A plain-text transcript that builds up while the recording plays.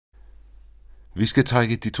Vi skal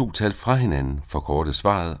trække de to tal fra hinanden, forkorte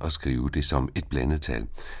svaret og skrive det som et blandet tal.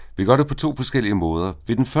 Vi gør det på to forskellige måder.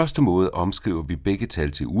 Ved den første måde omskriver vi begge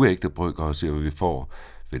tal til uægte brøker og ser, hvad vi får.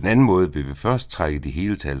 Ved den anden måde vil vi først trække de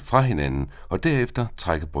hele tal fra hinanden, og derefter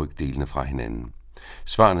trække brøkdelene fra hinanden.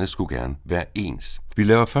 Svarene skulle gerne være ens. Vi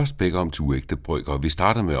laver først begge om til uægte brøker, og vi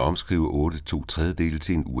starter med at omskrive 8 2/3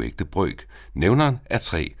 til en uægte brøk. Nævneren er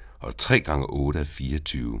 3, og 3 gange 8 er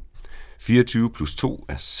 24. 24 plus 2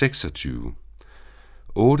 er 26.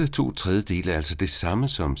 8 2/3 er altså det samme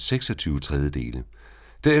som 26/3.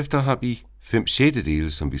 Derefter har vi 5/6,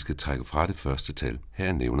 som vi skal trække fra det første tal. Her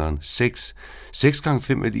er nævneren 6. 6 gange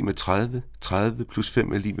 5 er lig med 30. 30 plus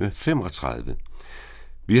 5 er lig med 35.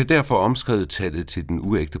 Vi har derfor omskrevet tallet til den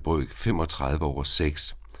uægte brøk 35 over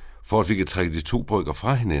 6. For at vi kan trække de to brøker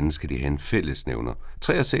fra hinanden, skal de have en fælles nævner.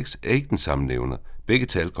 3 og 6 er ikke den samme nævner. Begge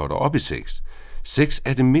tal går derop i 6. 6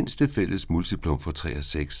 er det mindste fælles multiplum for 3 og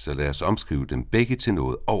 6, så lad os omskrive dem begge til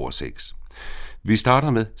noget over 6. Vi starter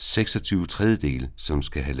med 26/3, som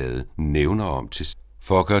skal have lavet nævner om til.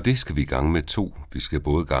 For at gøre det skal vi gange med 2. Vi skal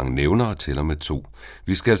både gange nævner og tæller med 2.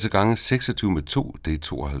 Vi skal altså gange 26 med 2, det er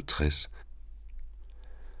 52.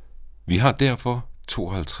 Vi har derfor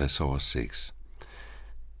 52 over 6.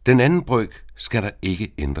 Den anden brøk skal der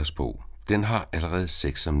ikke ændres på. Den har allerede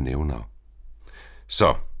 6 som nævner.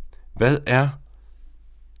 Så, hvad er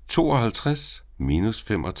 52 minus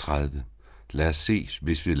 35? Lad os se,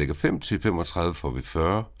 hvis vi lægger 5 til 35, får vi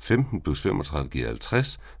 40. 15 plus 35 giver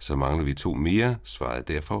 50, så mangler vi 2 mere. Svaret er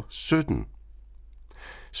derfor 17.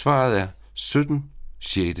 Svaret er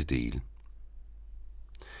 17/6.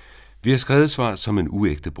 Vi har skrevet svaret som en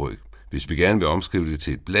uægte brøk. Hvis vi gerne vil omskrive det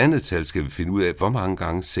til et blandet tal, skal vi finde ud af, hvor mange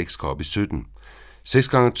gange 6 går op i 17. 6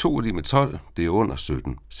 gange 2 er lig med 12, det er under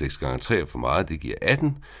 17. 6 gange 3 er for meget, det giver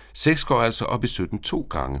 18. 6 går altså op i 17 to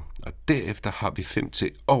gange, og derefter har vi 5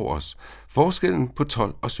 til overs. Forskellen på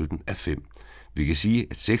 12 og 17 er 5. Vi kan sige,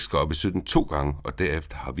 at 6 går op i 17 to gange, og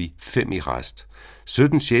derefter har vi 5 i rest.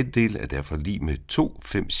 17/6 er derfor lig med 2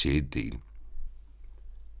 5/6.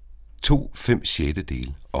 2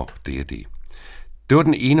 5/6, og det er det. Det var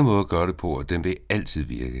den ene måde at gøre det på, og den vil altid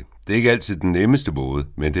virke. Det er ikke altid den nemmeste måde,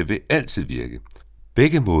 men det vil altid virke.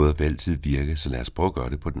 Begge måder vil altid virke, så lad os prøve at gøre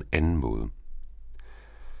det på den anden måde.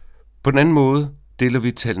 På den anden måde deler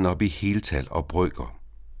vi tallene op i heltal og brøker.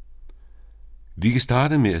 Vi kan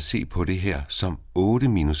starte med at se på det her som 8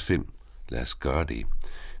 minus 5. Lad os gøre det.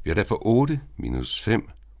 Vi har derfor 8 minus 5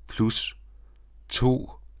 plus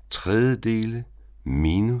 2/3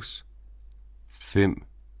 minus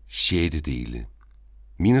 5/6.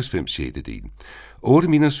 Minus 5/6. 8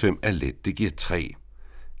 minus 5 er let, det giver 3.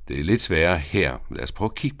 Det er lidt sværere her. Lad os prøve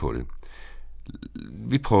at kigge på det.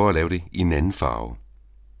 Vi prøver at lave det i en anden farve.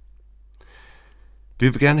 Vi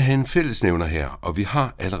vil gerne have en fællesnævner her, og vi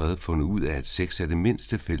har allerede fundet ud af, at 6 er det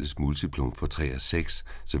mindste fælles multiplum for 3 og 6,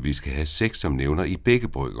 så vi skal have 6 som nævner i begge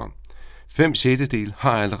brøker. 5/6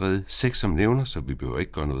 har allerede 6 som nævner, så vi behøver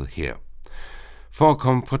ikke gøre noget her. For at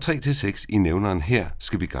komme fra 3 til 6 i nævneren her,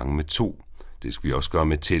 skal vi gange med 2. Det skal vi også gøre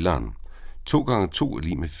med tælleren. 2 gange 2 er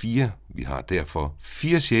lig med 4. Vi har derfor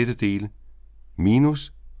 4/6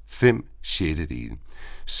 minus 5/6.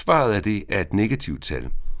 Svaret af det er et negativt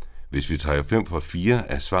tal. Hvis vi trækker 5 fra 4,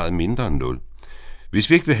 er svaret mindre end 0. Hvis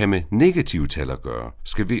vi ikke vil have med negative tal at gøre,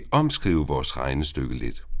 skal vi omskrive vores regnestykke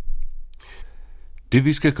lidt. Det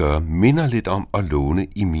vi skal gøre minder lidt om at låne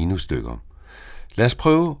i minusstykker. Lad os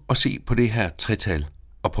prøve at se på det her tretal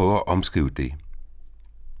og prøve at omskrive det.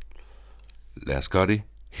 Lad os gøre det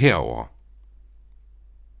herover.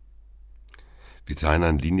 Vi tegner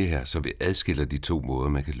en linje her, så vi adskiller de to måder,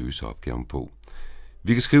 man kan løse opgaven på.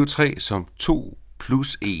 Vi kan skrive 3 som 2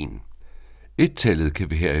 plus 1. 1-tallet kan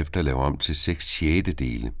vi herefter lave om til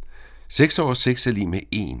 6/6. 6 over 6 er lig med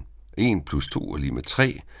 1. 1 plus 2 er lig med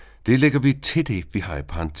 3. Det lægger vi til det, vi har i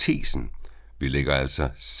parentesen. Vi lægger altså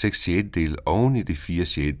 6/6 oven i det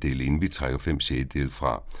 4/6, inden vi trækker 5/6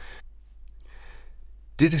 fra.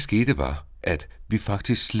 Det, der skete, var, at vi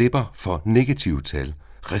faktisk slipper for negative tal.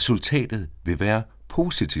 Resultatet vil være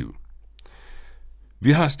positivt.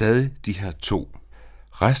 Vi har stadig de her 2.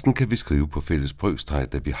 Resten kan vi skrive på fælles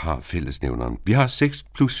brøkstreg, da vi har fællesnævneren. Vi har 6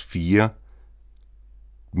 plus 4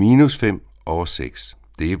 minus 5 over 6.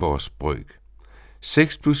 Det er vores brøk.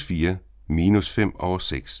 6 plus 4 minus 5 over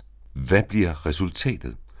 6. Hvad bliver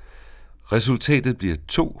resultatet? Resultatet bliver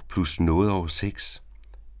 2 plus noget over 6.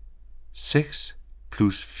 6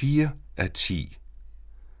 plus 4 er 10.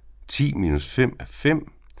 10 minus 5 er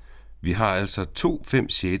 5. Vi har altså 2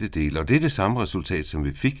 5/6, og det er det samme resultat, som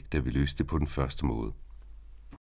vi fik, da vi løste det på den første måde.